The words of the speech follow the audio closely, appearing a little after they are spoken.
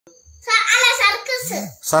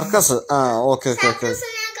Circus. ആ okay okay okay.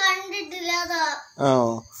 ആ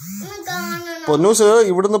പൊന്നൂസ്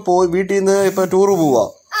ഇവിടുന്ന് വീട്ടിൽ നിന്ന് ഇപ്പൊ ടൂറ് പോവാ.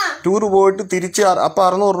 ടൂറ് പോയിട്ട് തിരിച്ച് അപ്പൊ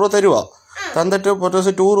 600 രൂപ തരുവാ. തന്നിട്ട്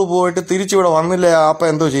പൊന്നൂസ് ടൂറ് പോയിട്ട് തിരിച്ചിവിടെ വന്നില്ലേ അപ്പൊ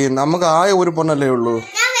എന്തോ ചെയ്യും? നമുക്ക് ആയ ഒരു പൊന്നല്ലേ ഉള്ളൂ.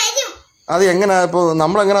 അത് എങ്ങനെയാ ഇപ്പൊ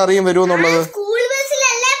നമ്മളെങ്ങനെ അറിയും വരുമെന്നുള്ളത്?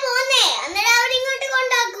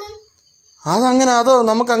 അതങ്ങനെ അതോ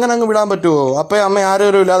നമുക്ക് അങ്ങനെ അങ്ങ് വിടാൻ പറ്റുമോ? അപ്പൊ അമ്മ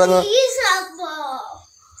ആരും ഇല്ലാതെ അങ്ങ്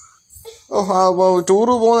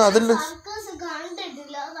ടൂറ് പോകുന്ന അതിൽ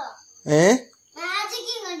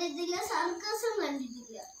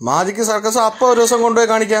മാജിക് സർക്കസ് അപ്പൊ ഒരു ദിവസം കൊണ്ടുപോയി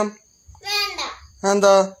കാണിക്കാം.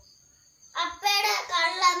 എന്താ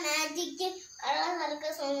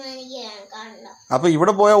അപ്പൊ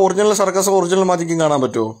ഇവിടെ പോയാൽ ഒറിജിനൽ സർക്കസും ഒറിജിനൽ മാജിക്കും കാണാൻ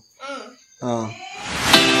പറ്റുമോ? ആ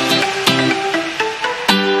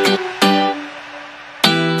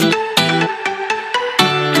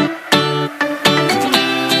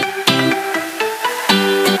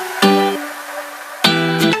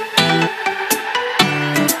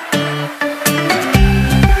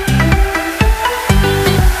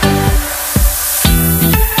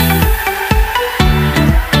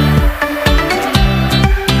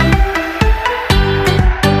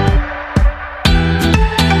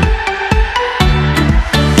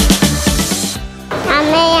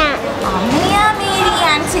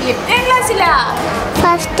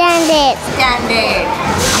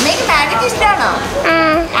അമ്മയ്ക്ക് മാജിക് ഇഷ്ടമാണോ?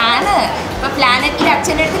 ആണ്. ഇപ്പൊ പ്ലാനറ്റിൽ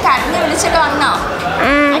അച്ഛൻ്റെ അടുത്ത് കരഞ്ഞ് വിളിച്ചിട്ട് വന്നോ?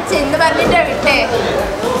 അച്ഛൻ എന്ത് പറഞ്ഞിട്ടാ വിട്ടേ?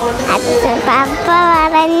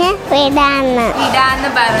 വിടാന്ന്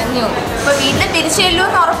പറഞ്ഞു. ഇപ്പൊ വീട്ടിൽ തിരിച്ചു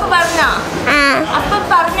ചെല്ലൂന്ന് ഉറപ്പ് പറഞ്ഞോ? അപ്പൊ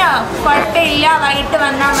പറഞ്ഞോ കുഴപ്പമില്ല വൈകിട്ട്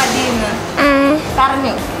വന്നാ മതിയെന്ന്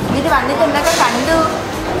പറഞ്ഞു. എന്നിട്ട് വന്നിട്ട് എന്തൊക്കെ കണ്ടു?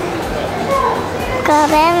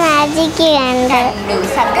 കൊറേ മാജിക് കണ്ടു.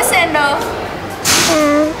 സർക്കസ് കണ്ടോ?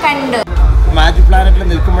 കണ്ടു. മാജിക് പ്ലാനറ്റിൽ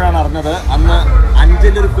നിൽക്കുമ്പോഴാണ് അറിഞ്ഞത് അന്ന്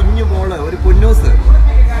അഞ്ചലിൽ ഒരു കുഞ്ഞു മോള് ഒരു പൊന്നൂസ്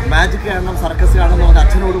മാജിക് കാണണം സർക്കസ് കാണണം എന്ന് പറഞ്ഞ്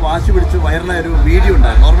അച്ഛനോട് വാശി പിടിച്ച് വൈറലായ ഒരു വീഡിയോ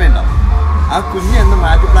ഉണ്ടായിരുന്നു. ഓർമ്മയുണ്ടാവും? ആ കുഞ്ഞ് എന്ന്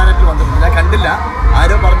മാജിക് പ്ലാനറ്റിൽ വന്നിട്ടുണ്ട്. ഞാൻ കണ്ടില്ല.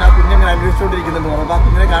 ആരോ പറഞ്ഞ ആ കുഞ്ഞിനെ അന്വേഷിച്ചുകൊണ്ടിരിക്കുന്നുണ്ട്. അപ്പോൾ ആ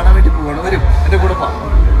കുഞ്ഞിനെ കാണാൻ വേണ്ടി പോവാണ്. വരും എൻ്റെ കൂടെ പോകാം.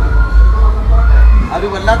 അത്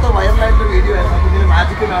വല്ലാത്ത വൈറലായിട്ടൊരു വീഡിയോ ആയിരുന്നു. കുഞ്ഞിന്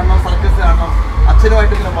മാജിക് കാണണം സർക്കസ് കാണണം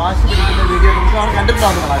അച്ഛനുമായിട്ട് ഇങ്ങനെ വാശി പിടിക്കുന്ന വീഡിയോ നമുക്ക് അവിടെ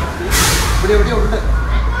കണ്ടിട്ടുണ്ടാവുന്നതാണ്. ഇവിടെ എവിടെയോ ഉണ്ട്.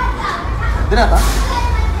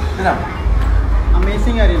 ഇതിനാ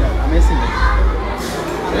അമേസിങ് അറിയില്ല. അമേസിങ്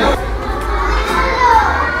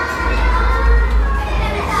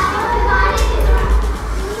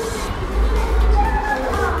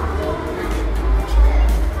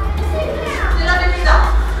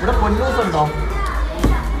ഇവിടെ പൊന്നൂസ് ഉണ്ടോ?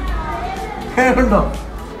 ഉണ്ടോ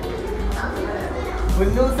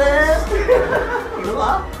പൊന്നൂസേ?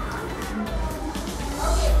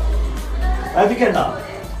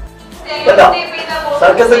 കണ്ടോ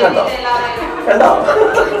സർക്കസ് കണ്ടോ? കണ്ടോ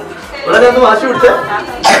വളരെ ഒന്ന് വാശി പിടിച്ചേ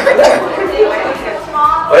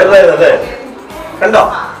വൈറലായതല്ലേ? കണ്ടോ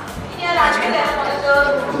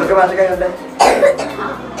എന്തൊക്കെ മാജിക്കായി കണ്ടേ?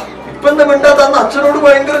 ഇപ്പൊ എന്താ മിണ്ടാത്തന്ന് അച്ഛനോട്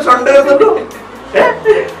ഭയങ്കര ചൊണ്ടായിരുന്നല്ലോ.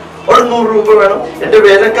 ഒരു 100 രൂപ വേണം എന്റെ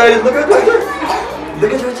വേലക്കാരി എന്തൊക്കെ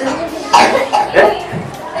ചോദിച്ചേ?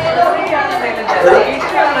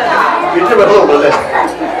 വീട്ടിൽ വെള്ളമുണ്ടല്ലേ?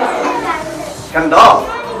 കണ്ടോ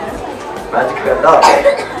മാജിക് കണ്ടോ?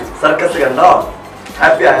 സർക്കസ് കണ്ടോ?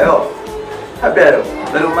 ഹാപ്പി ആയോ?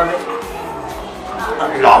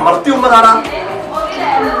 അമർത്തി ഉമ്മതാടാ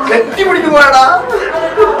കെട്ടി പിടിക്കുമ്പോഴാടാ.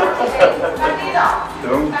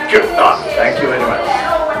 Thank you very much.